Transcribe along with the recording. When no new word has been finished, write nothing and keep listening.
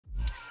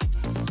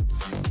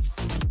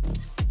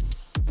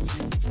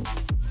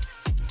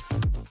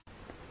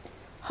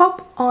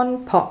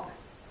on Pop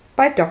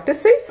by Dr.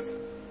 Seuss.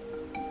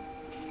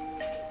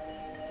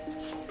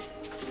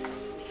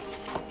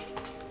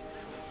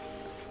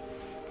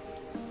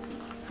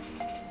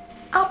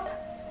 Up,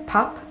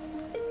 pup,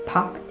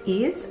 pup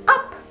is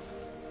up.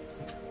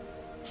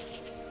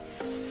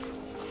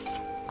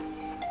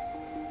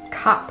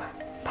 Cup,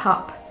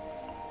 pup,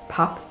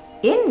 pup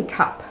in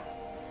cup.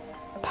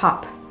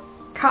 Pup,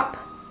 cup,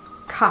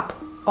 cup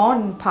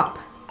on pup.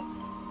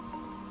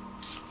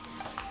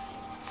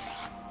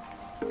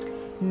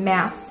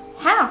 Mouse,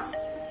 house,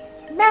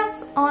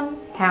 mouse on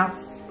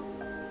house.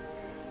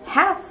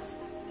 House,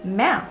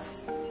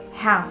 mouse,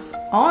 house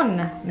on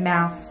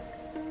mouse.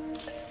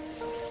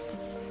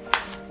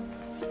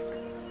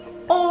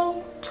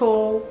 All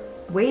tall,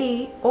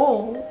 we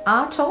all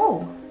are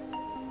tall.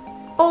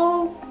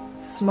 All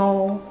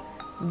small,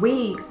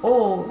 we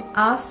all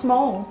are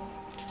small.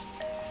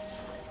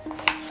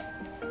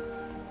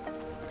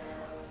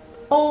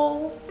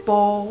 All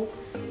ball,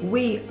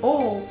 we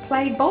all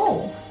play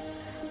ball.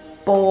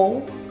 Ball,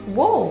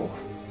 wall,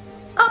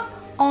 up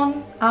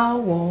on our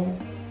wall.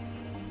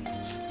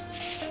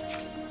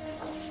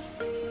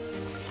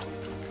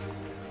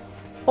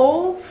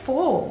 All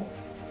fall,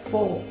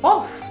 fall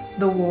off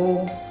the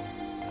wall.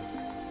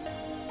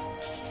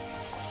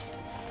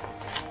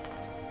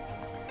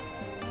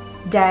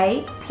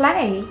 Day,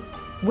 play,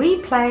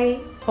 we play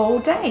all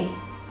day.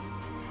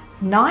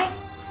 Night,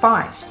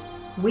 fight,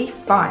 we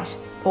fight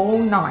all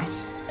night.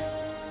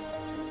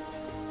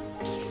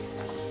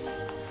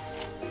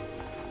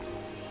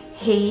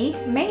 He,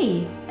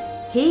 me,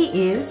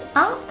 he is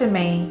after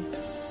me.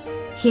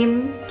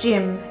 Him,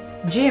 Jim,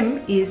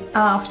 Jim is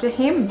after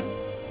him.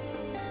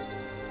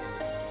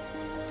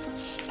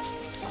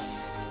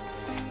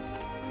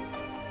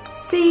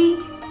 C,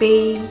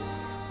 B,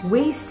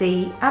 we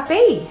see a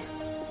bee.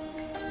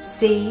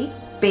 C,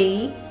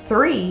 B,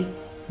 3,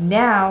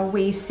 now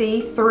we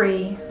see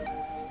 3.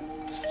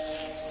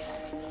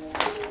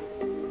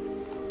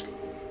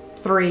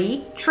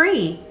 3,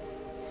 tree,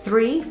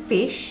 3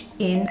 fish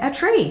in a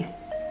tree.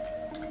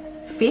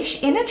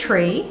 Fish in a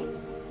tree?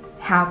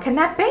 How can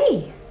that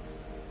be?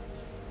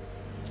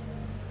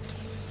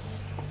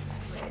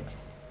 Red,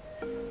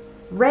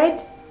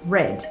 red,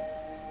 red.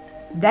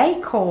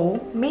 They call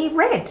me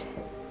Red.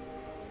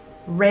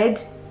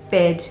 Red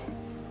bed.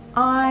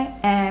 I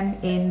am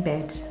in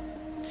bed.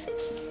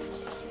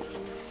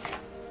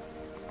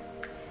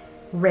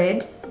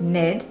 Red,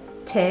 Ned,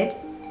 Ted,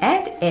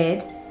 and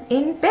Ed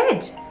in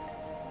bed.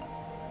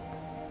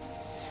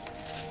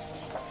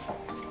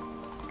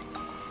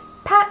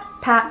 Pat,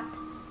 Pat,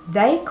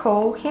 they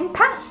call him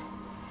Pat.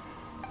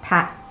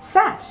 Pat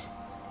sat.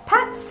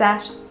 Pat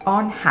sat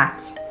on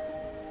hat.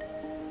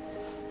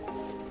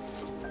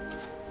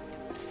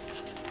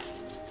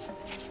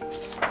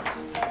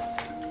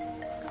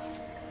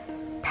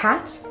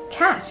 Pat,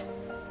 cat.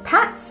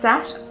 Pat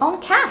sat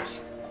on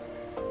cat.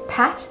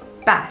 Pat,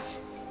 bat.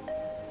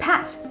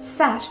 Pat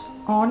sat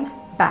on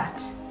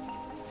bat.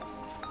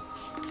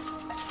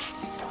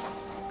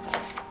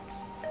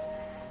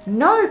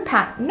 No,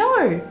 Pat,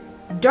 no.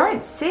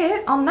 Don't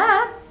sit on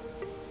that.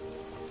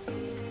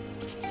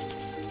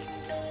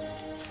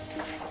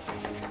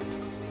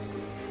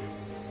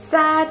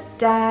 Sad,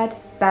 dad,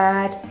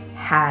 bad,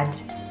 had.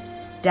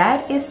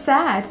 Dad is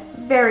sad,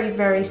 very,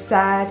 very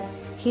sad.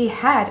 He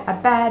had a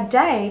bad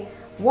day.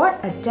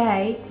 What a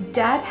day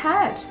Dad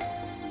had.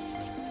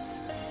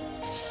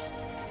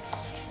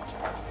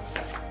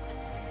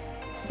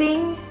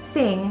 Thing,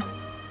 thing.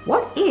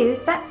 What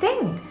is that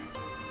thing?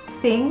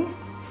 Thing,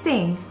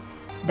 sing.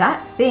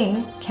 That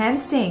thing can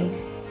sing.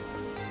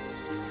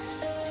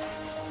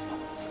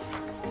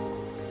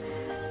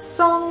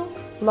 Song,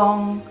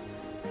 long.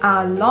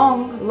 A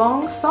long,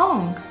 long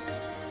song.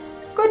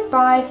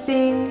 Goodbye,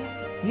 thing.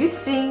 You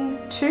sing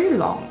too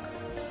long.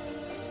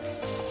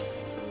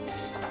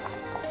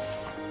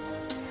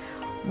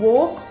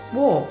 Walk,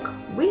 walk,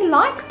 we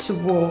like to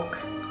walk.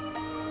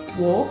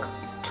 Walk,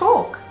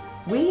 talk,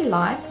 we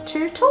like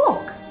to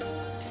talk.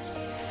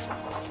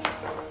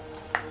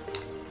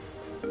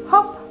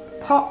 Hop,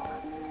 hop,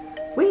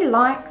 we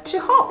like to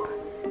hop.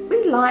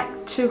 We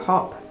like to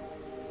hop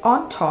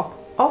on top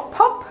of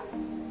Pop.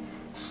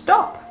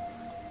 Stop,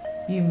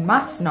 you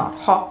must not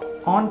hop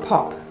on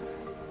Pop.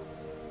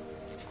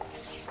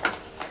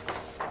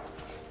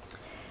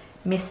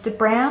 Mr.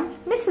 Brown,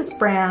 Mrs.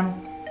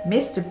 Brown,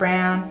 Mr.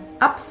 Brown,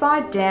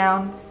 upside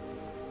down.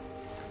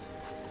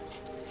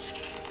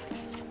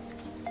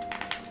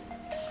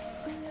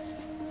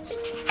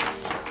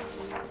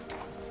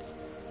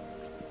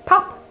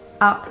 Pup,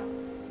 up,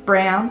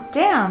 Brown,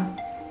 down.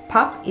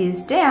 Pup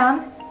is down.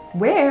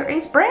 Where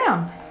is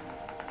Brown?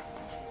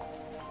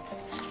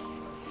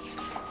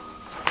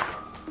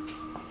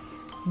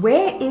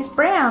 Where is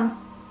Brown?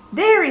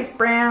 There is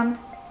Brown.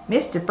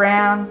 Mr.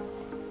 Brown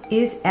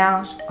is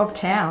out of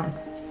town.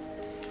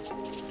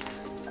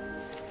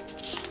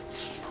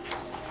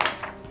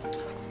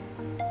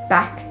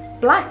 Back,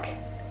 black.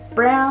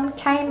 Brown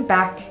came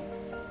back.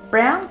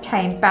 Brown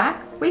came back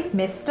with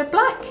Mr.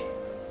 Black.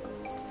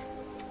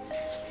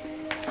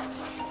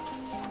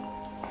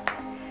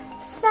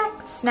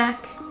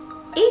 snack,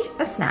 eat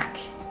a snack.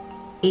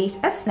 Eat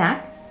a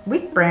snack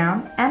with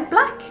brown and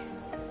black.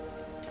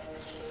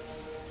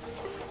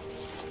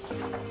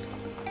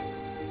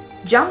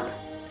 Jump,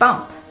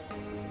 bump.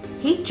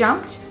 He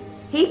jumped,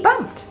 he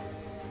bumped.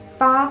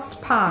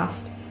 Fast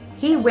past,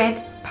 he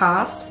went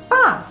past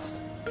fast.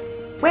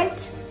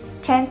 Went,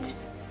 tent,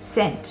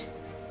 sent.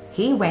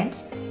 He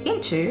went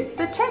into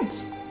the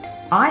tent.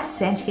 I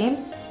sent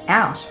him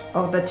out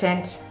of the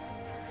tent.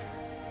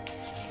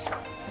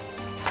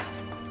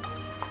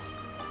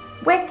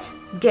 Wet,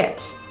 get.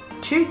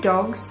 Two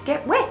dogs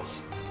get wet.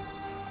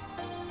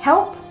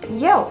 Help,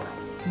 yelp.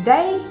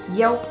 They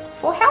yelp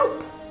for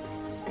help.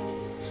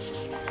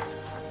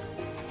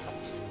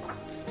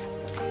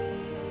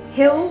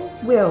 Hill,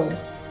 will.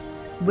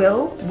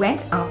 Will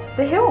went up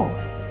the hill.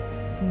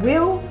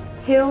 Will,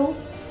 hill,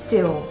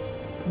 still.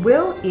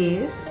 Will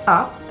is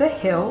up the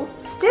hill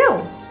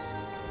still.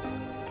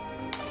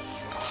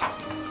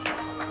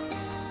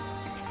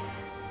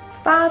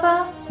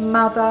 Father,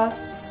 mother,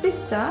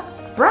 sister,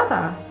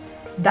 brother.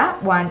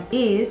 That one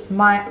is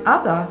my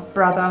other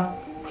brother.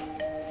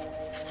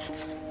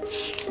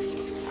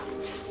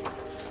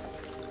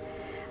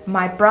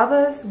 My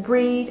brothers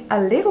read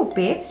a little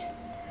bit,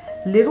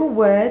 little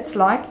words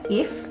like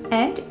if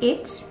and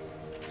it.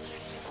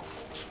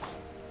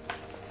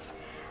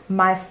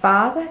 My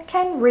father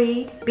can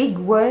read big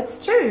words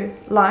too,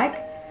 like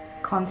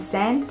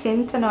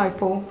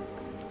Constantinople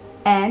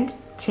and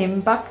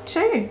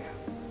Timbuktu.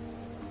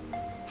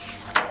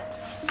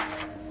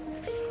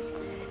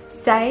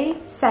 Say,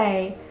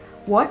 say,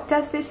 what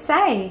does this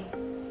say?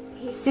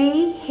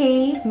 See,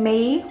 he,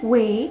 me,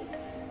 we,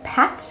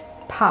 pat,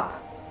 pup,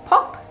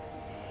 pop.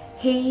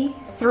 He,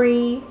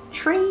 three,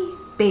 tree,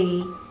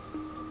 bee,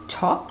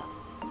 top,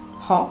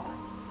 hop,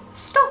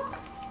 stop.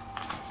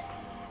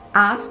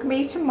 Ask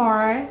me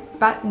tomorrow,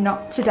 but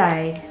not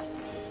today.